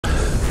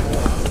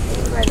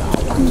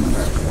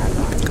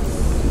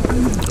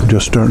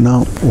Just starting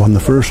out, won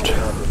the first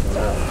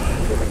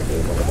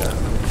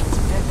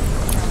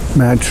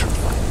match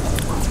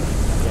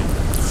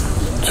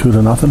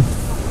 2-0.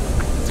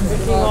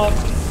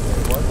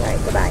 Alright,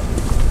 goodbye.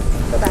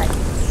 Goodbye.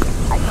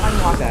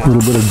 A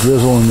little bit of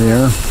drizzle in the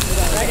air.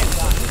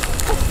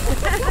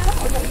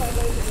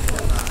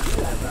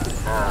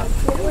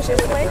 I wish I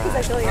would play because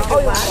I feel like I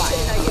could watch.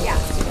 Yeah.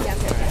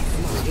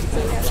 So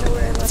you guys know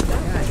where I left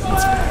that?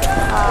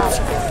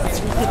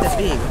 Hit the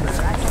beam.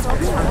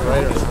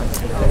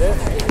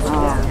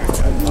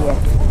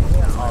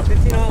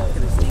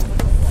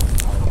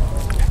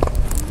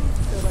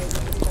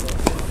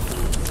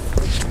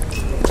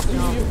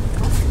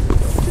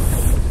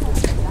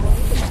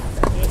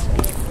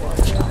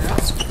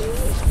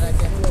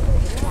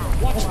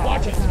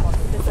 Watch it.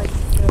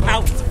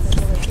 Out.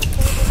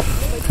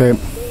 Okay.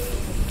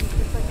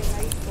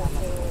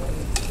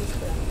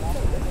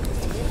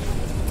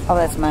 Oh,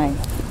 that's mine.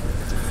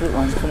 Sweet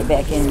one. Put it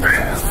back in.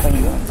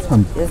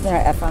 Isn't there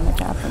an F on the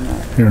top or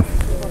not? Here.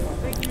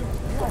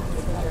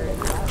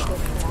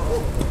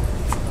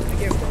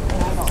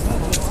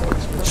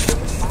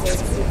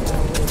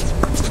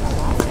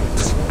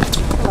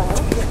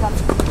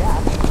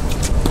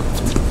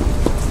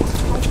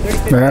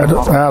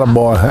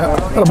 Attaboy.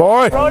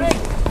 Attaboy.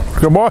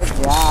 Good boy.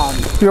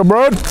 Good,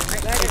 Brody.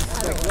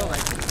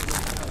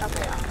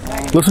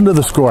 Listen to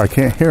the score. I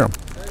can't hear him.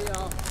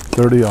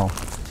 30-all.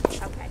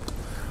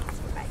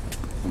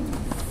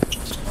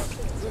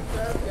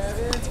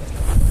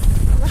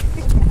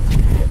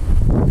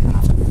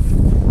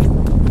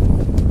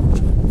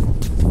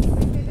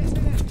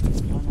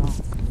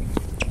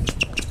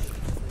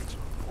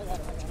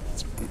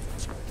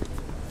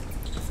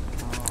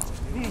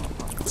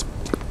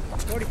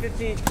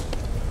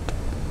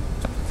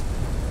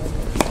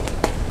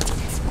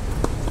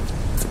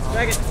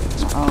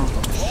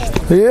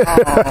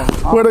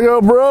 Yeah, way to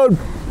go, bro.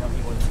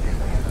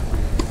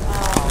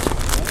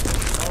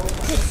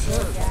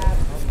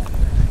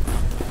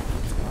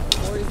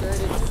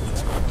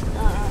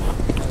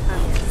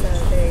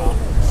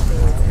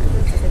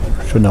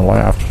 Shouldn't have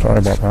laughed. Sorry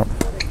about that.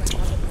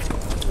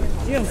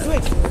 Jim,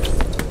 switch.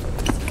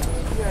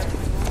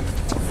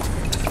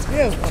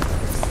 Jim.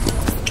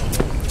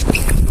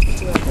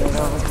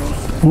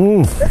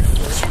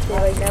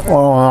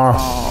 Oh.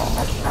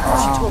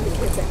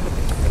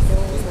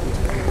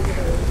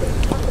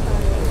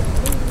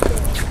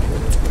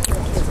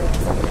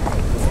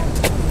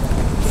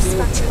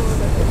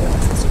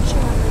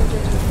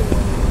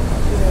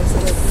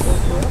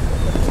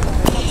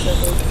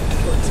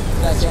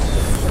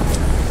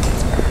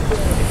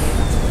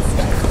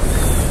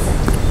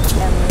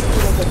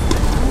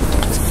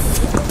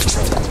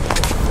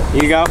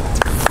 Here you go.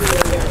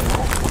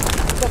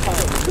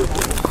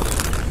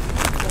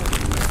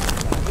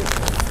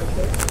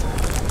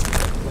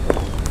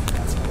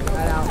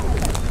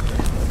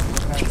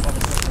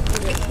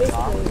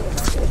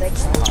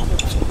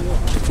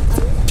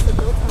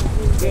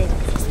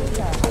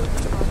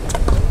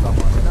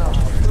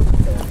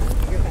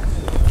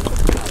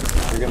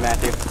 You're good,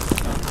 Matthew.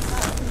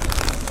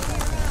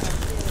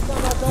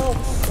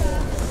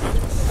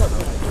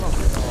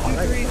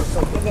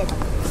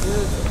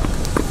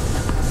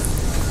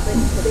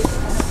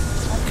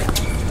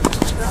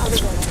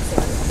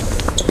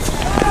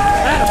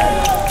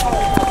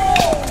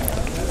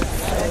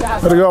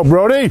 Way to go,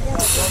 Brodie.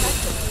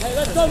 Hey,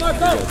 let's go,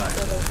 Marco.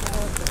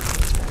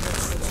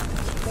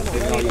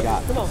 That's all you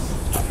got. Come on.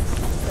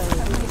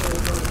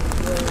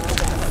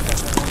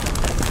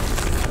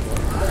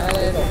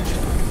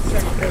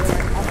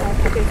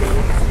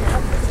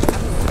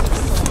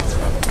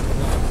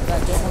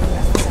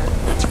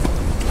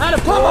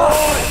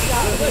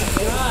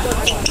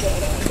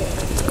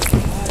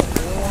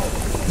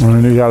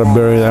 And you gotta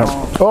bury that.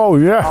 Oh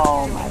yeah.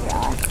 Oh my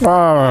God.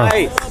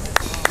 Nice.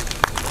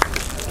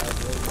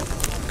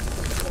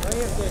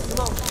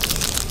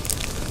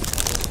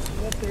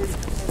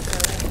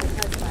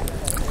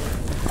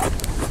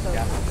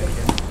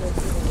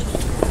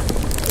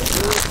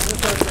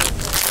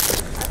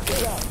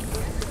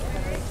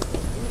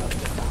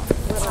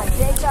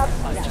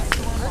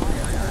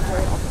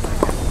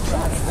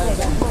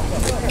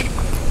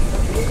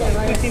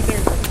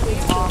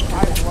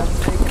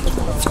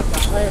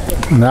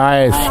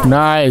 Nice,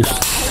 nice.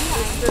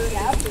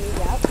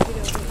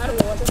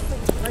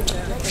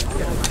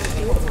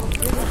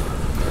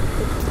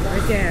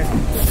 Right there.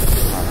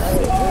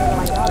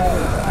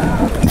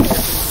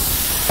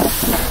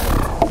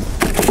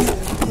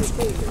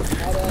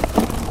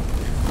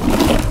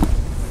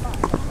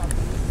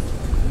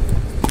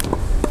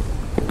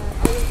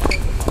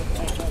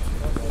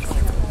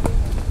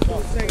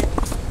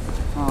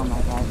 Oh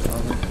my God.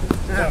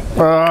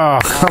 Oh,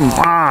 come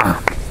on.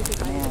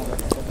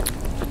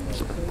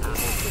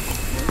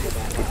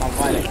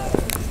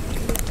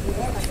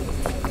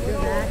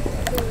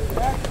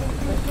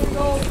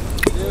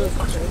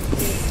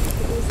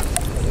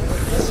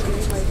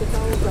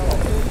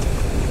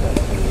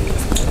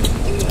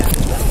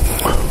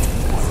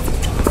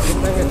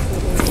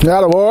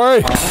 Got it,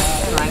 boy.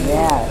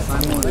 Yeah.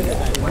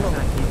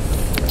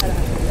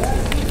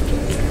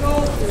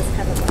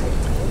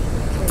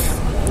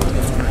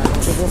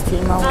 Is this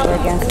team over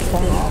against each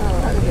other?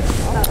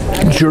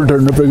 It's your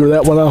turn to figure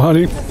that one out,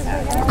 honey.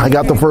 I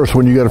got the first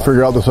one. You got to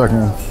figure out the second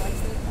one.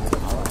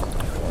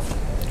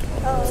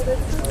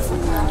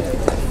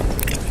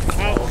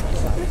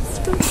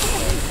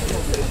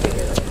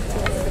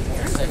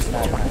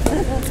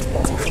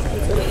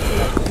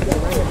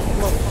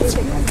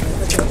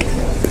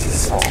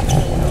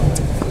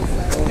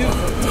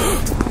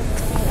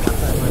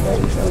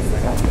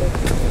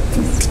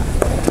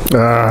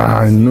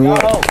 I knew it.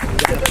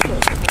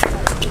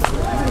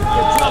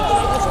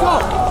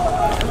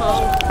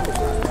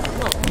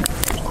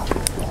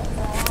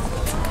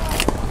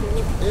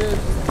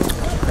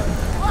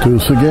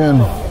 Deuce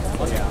again.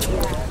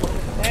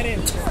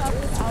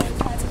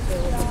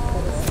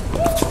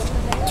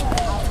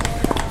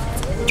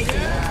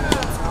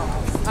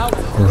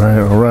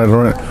 All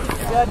right.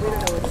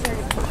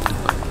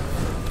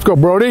 Let's go,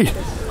 Brodie.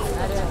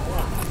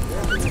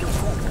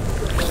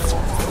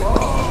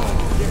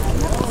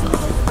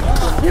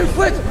 You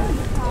switch.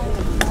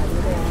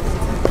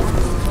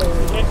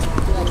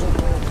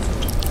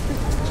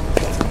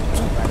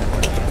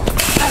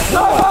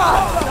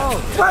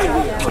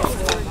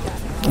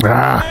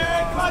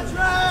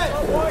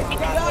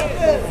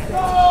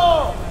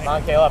 Come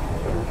on, Caleb.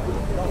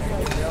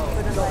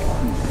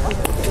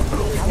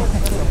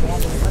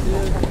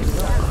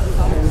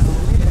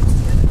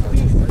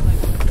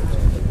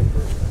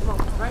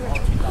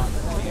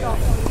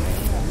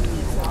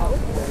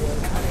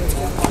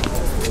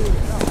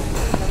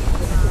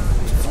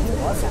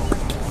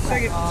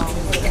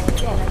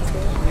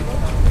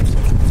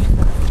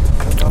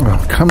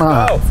 Oh, come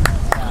on. Go.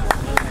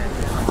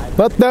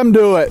 Let them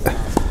do it.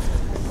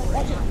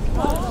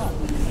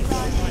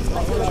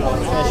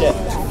 Finish it.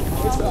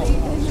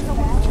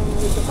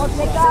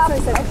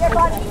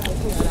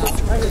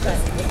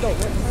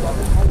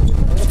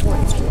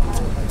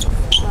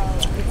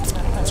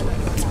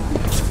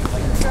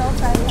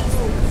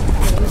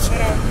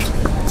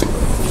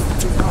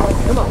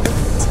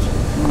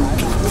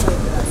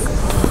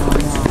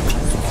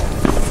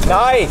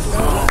 Nice.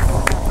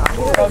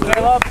 Go,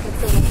 Caleb.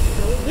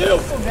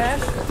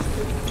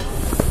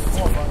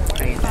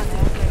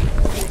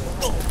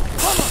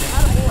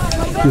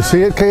 You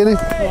see it, Katie?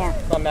 Yeah.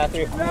 Come on,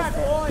 Matthew. I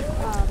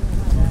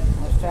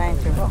was trying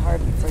to go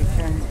hard before you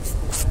turned.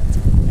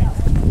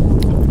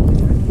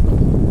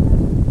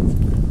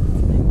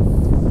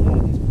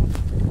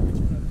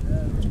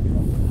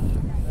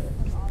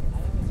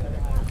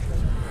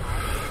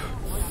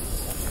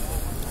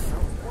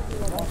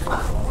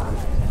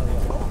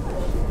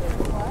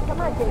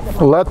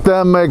 Let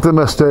them make the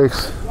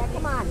mistakes.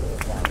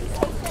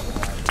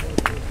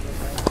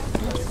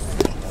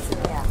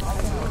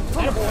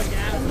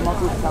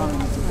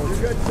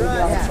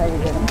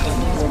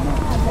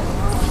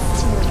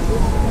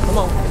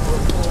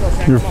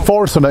 You're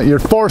forcing it. You're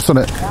forcing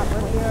it.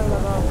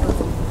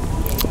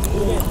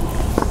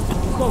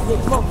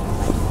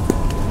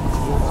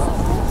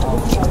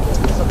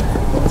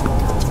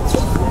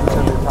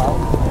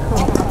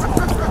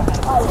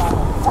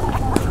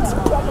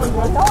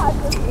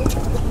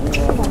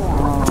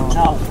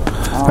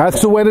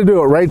 That's the way to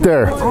do it, right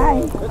there.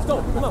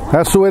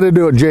 That's the way to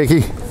do it,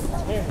 Jakey.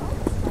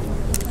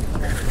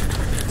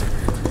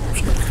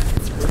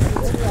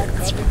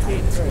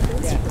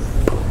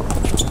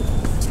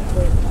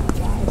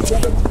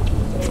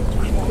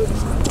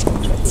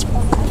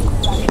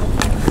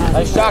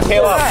 Nice shot,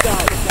 Caleb.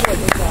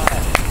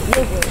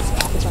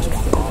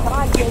 Come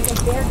on,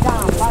 Jacob. Bear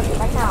down.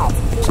 Right now.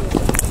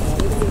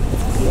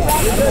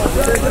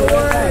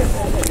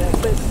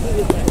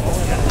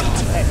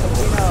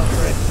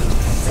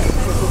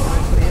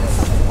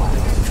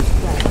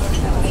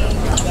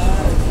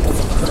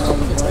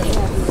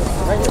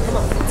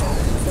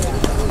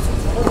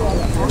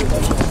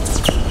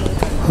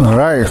 All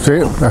right, see,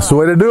 that's the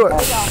way to do it.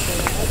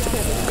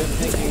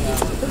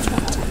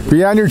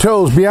 Be on your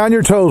toes. Be on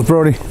your toes,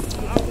 Brodie.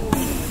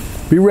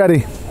 Be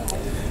ready.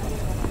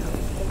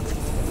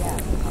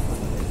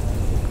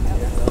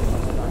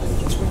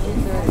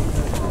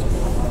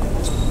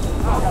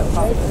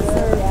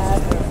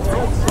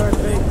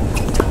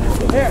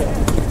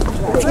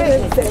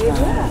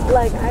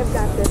 Like, I've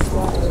got this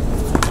one.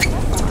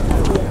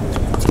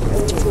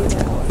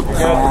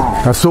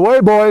 That's the way,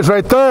 boys,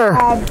 right there.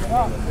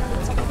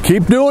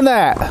 Keep doing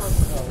that.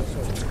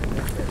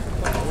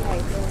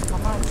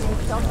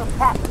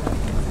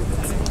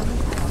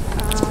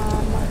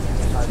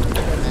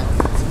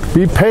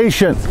 Be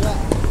patient.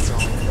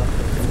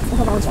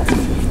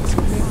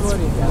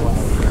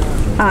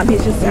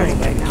 He's just starting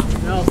right now.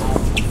 No.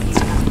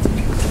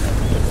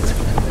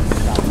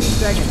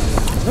 Second.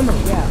 Number.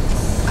 Yeah.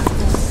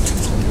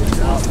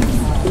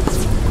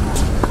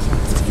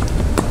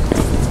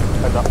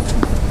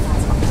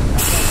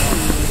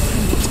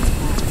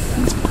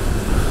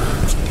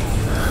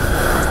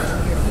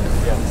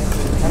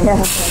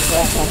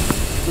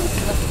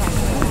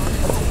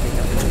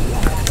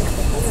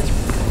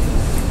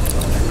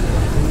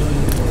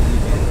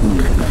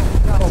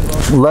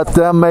 Let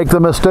them make the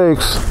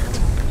mistakes.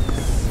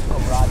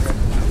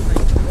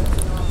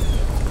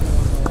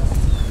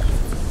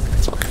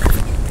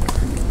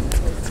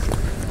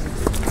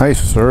 Nice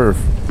serve.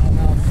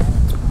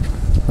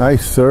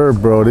 Nice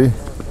serve, Brodie.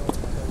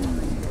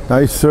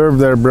 Nice serve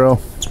there, bro.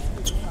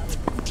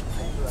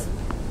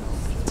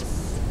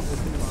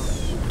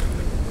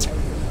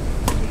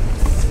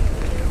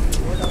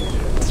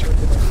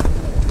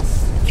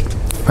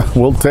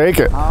 We'll take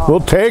it. We'll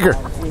take her.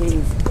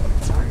 Geez.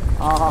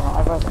 Oh,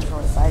 I wasn't sure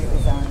what side it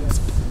was on.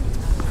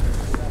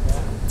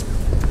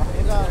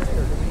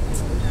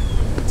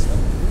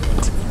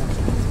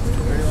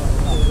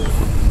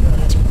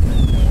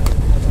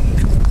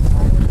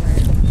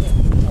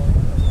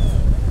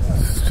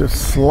 It's just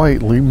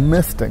slightly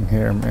misting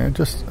here, man.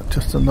 Just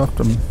enough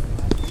to. Come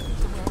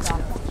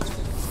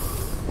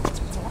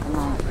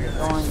on,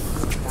 going.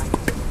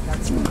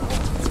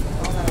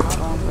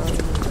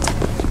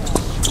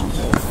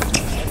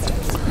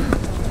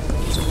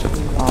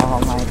 Oh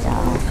my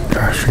God.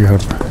 Gosh, you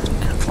gotta.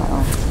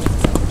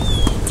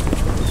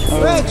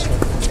 Rich!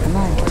 Come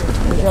on,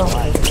 here we go.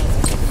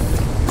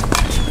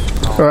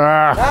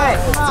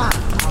 Ah.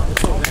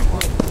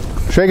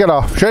 Shake it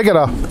off. Shake it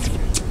off.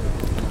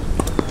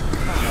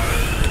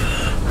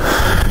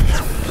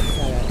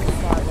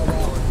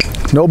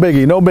 No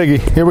biggie. No biggie.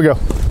 Here we go.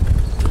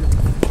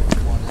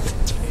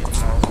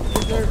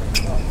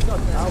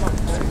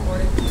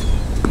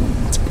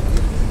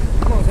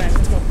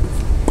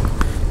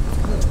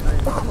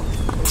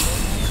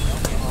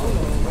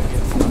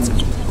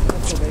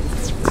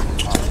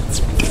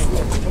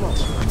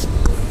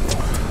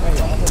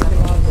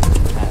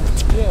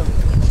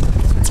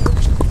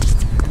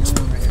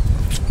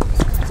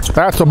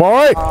 That's the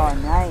boy. Oh,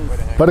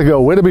 nice. Let it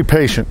go. Way to be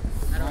patient.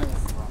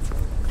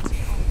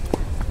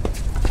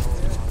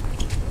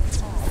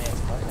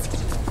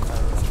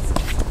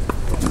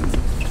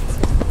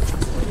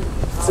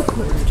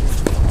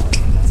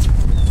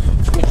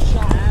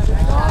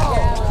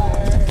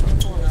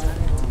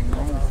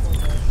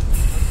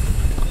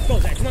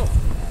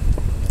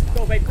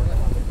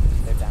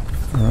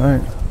 All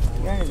right.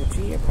 You're under the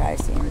tree, you're probably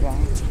seeing dry.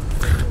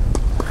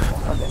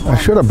 I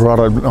should have brought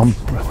a.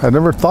 I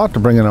never thought to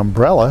bring an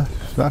umbrella.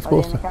 It's not Oh,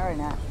 you supposed in the to. car or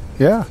not?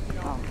 Yeah.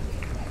 Oh.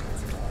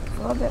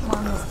 A little bit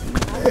more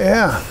misty.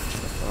 Yeah.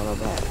 A little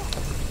bit.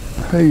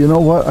 Hey, you know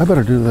what? I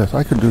better do this.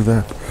 I could do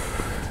that.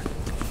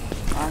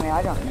 I mean,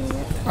 I don't need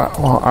it.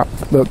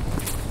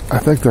 I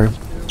think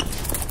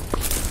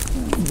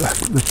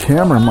the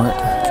camera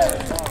might.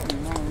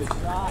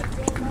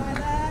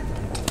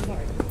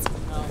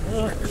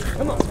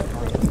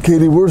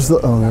 Katie, where's the?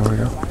 Oh, there we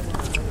go.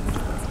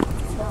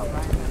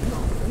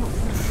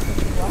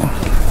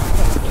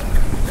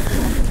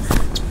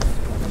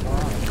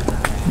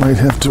 Might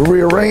have to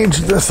rearrange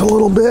this a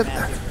little bit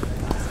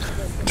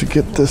to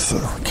get this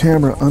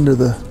camera under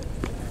the.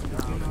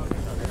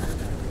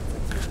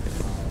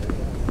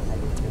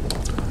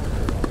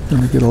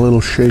 Gonna get a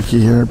little shaky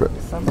here, but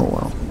oh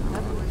well.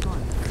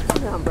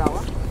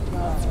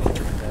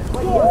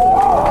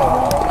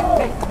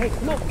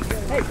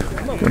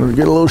 Gonna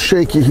get a little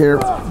shaky here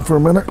for a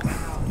minute.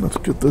 Let's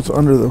get this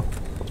under the.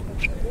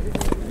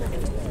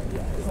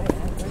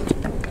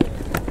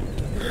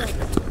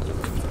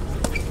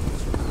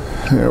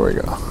 There we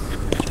go.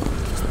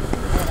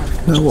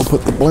 Now we'll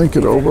put the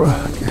blanket over.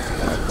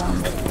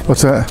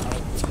 What's that?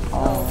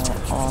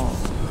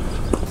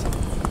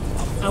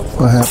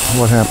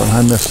 What happened?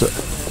 I missed it.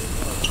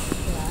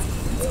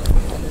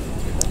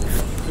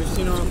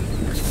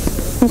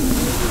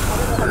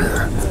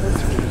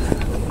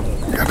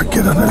 Gotta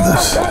get under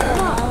this.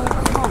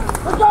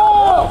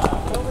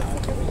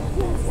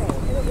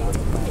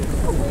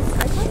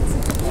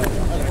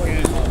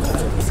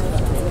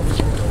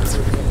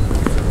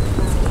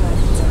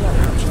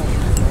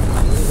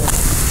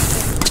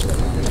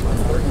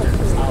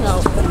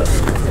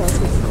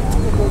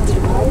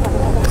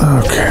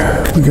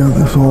 Okay, we got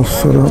this all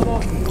set up.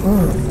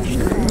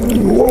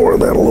 Lower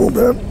that a little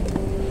bit.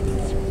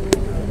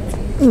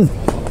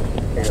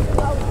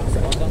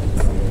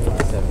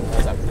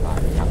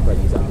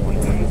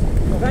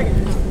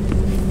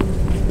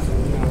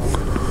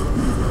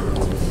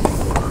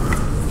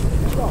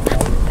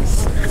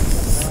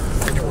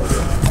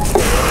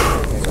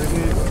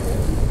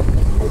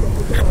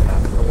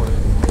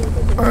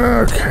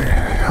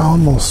 Okay,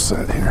 almost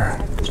set here.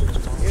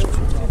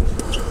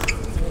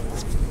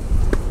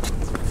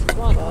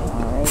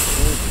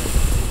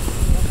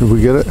 Did we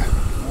get it?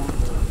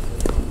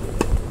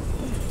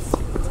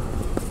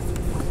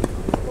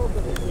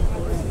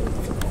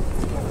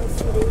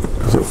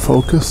 Is it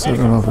focused? I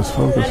don't know if it's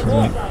focused or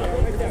not.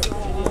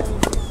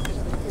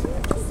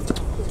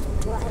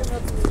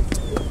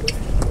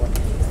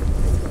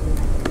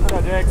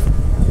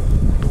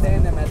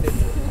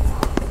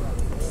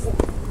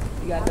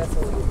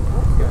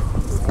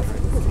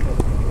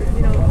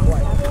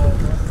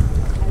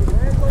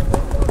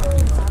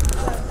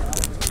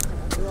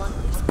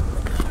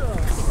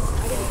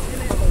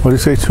 What do you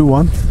say,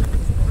 2-1?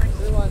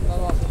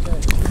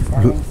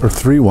 Or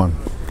 3-1?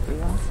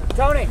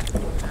 Tony!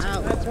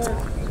 Are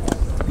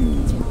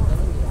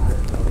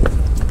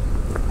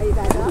you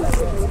guys up?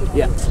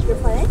 Yeah. You're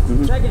playing?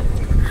 Second.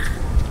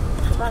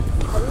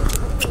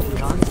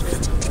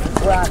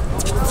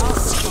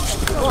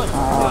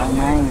 Oh,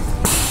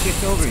 nice.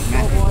 Kicked over him,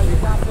 man.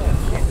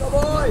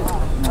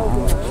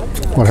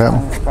 What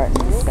happened?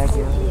 Partner's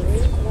schedule.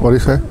 What do you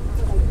say?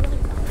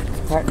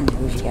 Partner's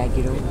wish you gotta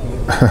get over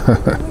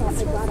there.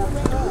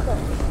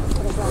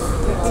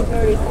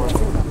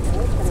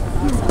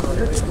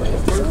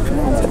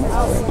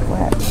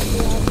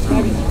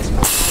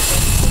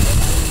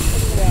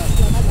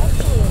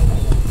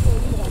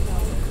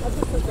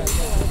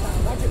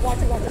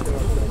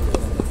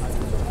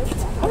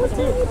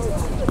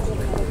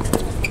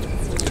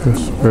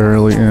 Just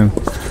barely in.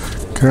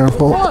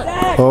 Careful.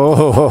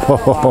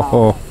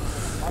 Oh.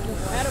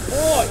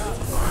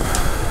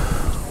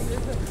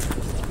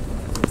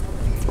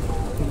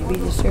 Did you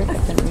read the shirt? I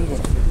couldn't read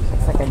it.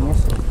 Looks like I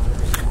missed it.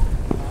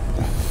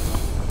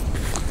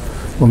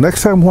 Well,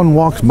 next time one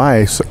walks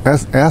by,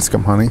 ask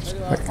him, honey.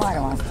 Well, I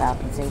don't want to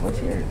stop and say, what's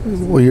your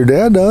Well, your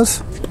dad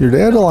does. Your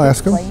dad will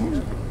ask him.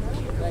 playing?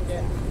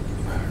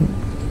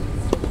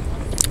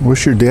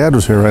 Wish your dad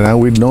was here right now.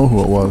 We'd know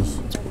who it was.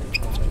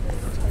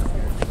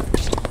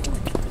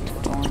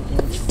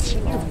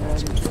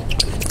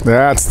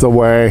 That's the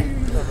way.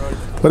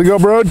 Let it go,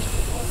 Brode.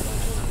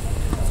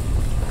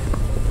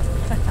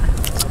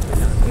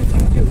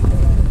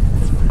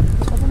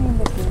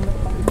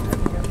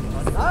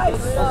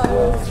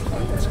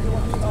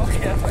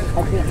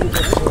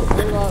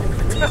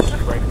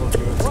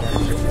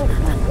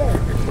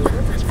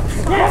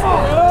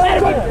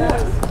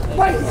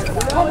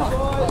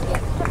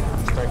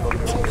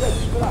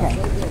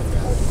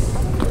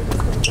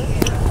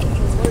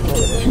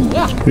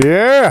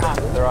 Yeah.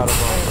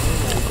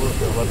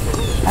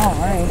 All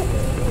right.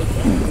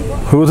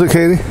 Who was it,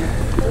 Katie?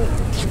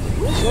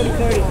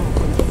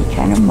 He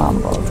kind of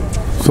mumbled.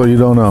 So you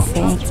don't know.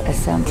 Saints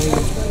Assembly.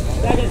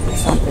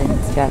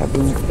 Something's got a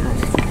boom.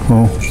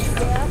 Oh.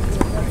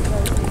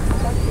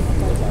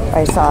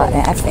 I saw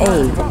an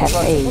FA,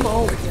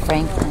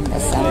 Franklin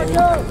Assembly.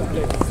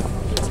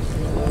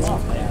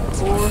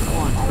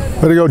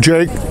 Let it go,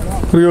 Jake.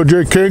 Let it go,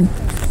 Jake King.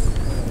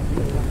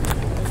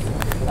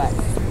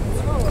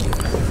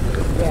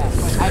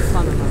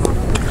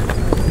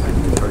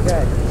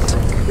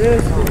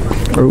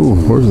 Oh,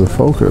 where's the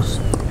focus?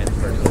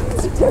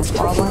 Did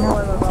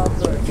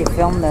you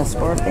film the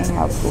score thing?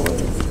 How cool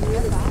it is.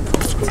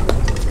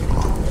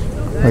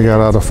 I got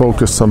out of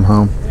focus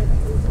somehow.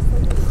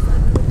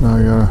 Now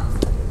I gotta.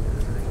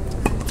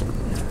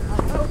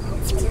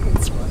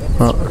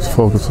 Oh, it's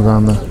focusing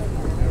on the.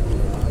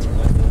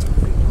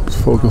 It's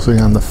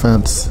focusing on the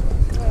fence.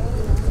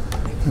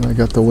 And I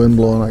got the wind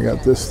blowing. I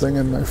got this thing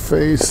in my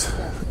face.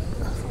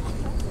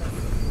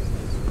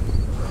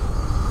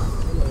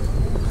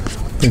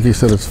 I think he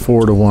said it's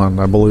 4-1.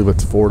 I believe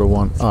it's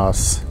 4-1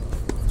 us.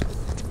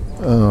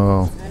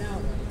 Oh.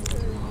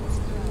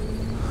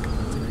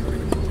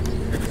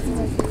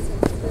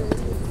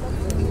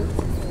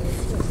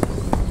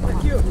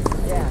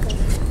 Yeah.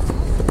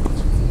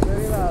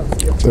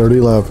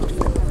 30 love.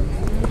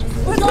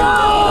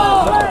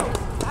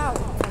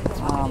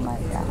 Oh my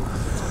God.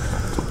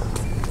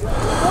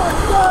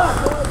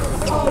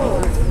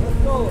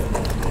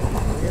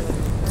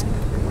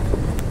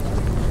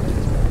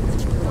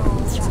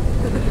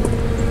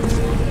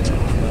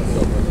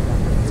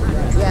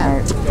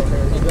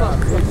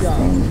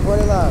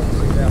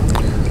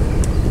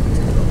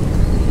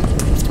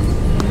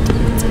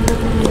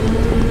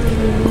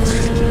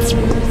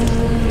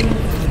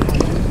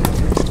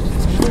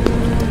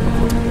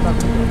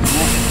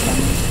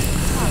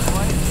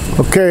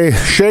 Okay,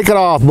 shake it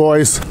off,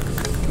 boys.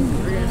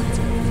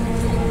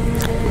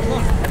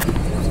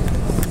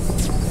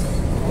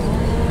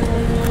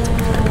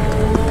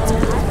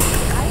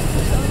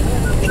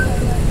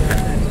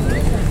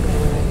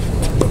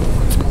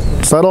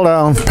 Settle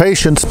down.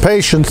 Patience,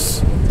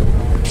 patience.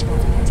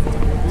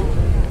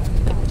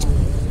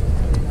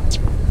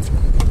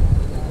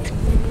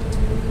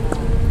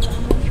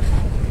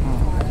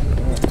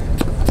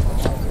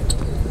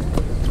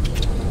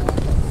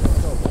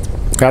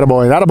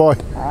 Attaboy, attaboy.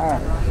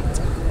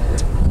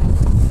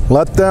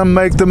 Let them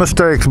make the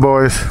mistakes,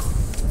 boys.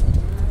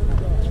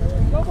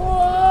 Go,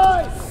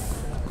 boys!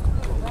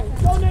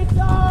 Go, Nathan!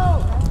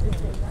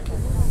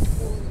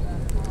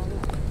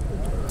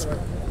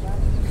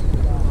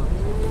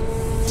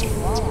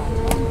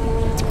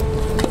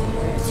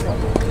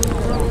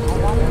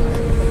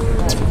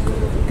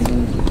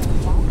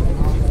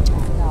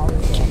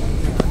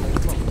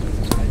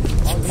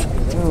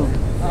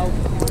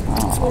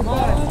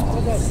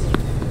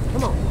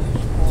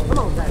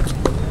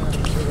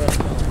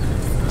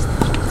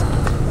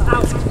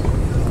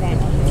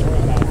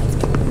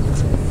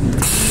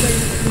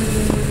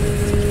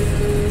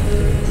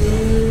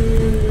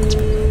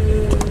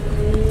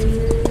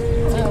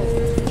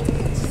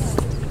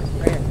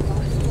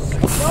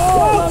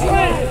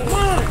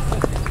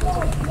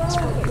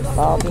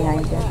 Ball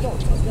behind you.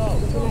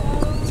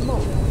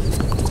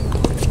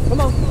 Come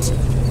on.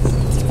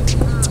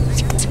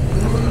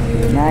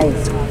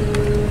 Nice.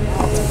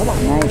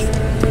 Nice.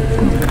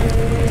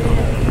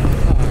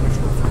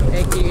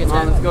 Hey, Keegan, come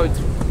on, let's go.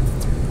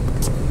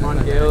 Come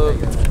on,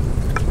 Caleb.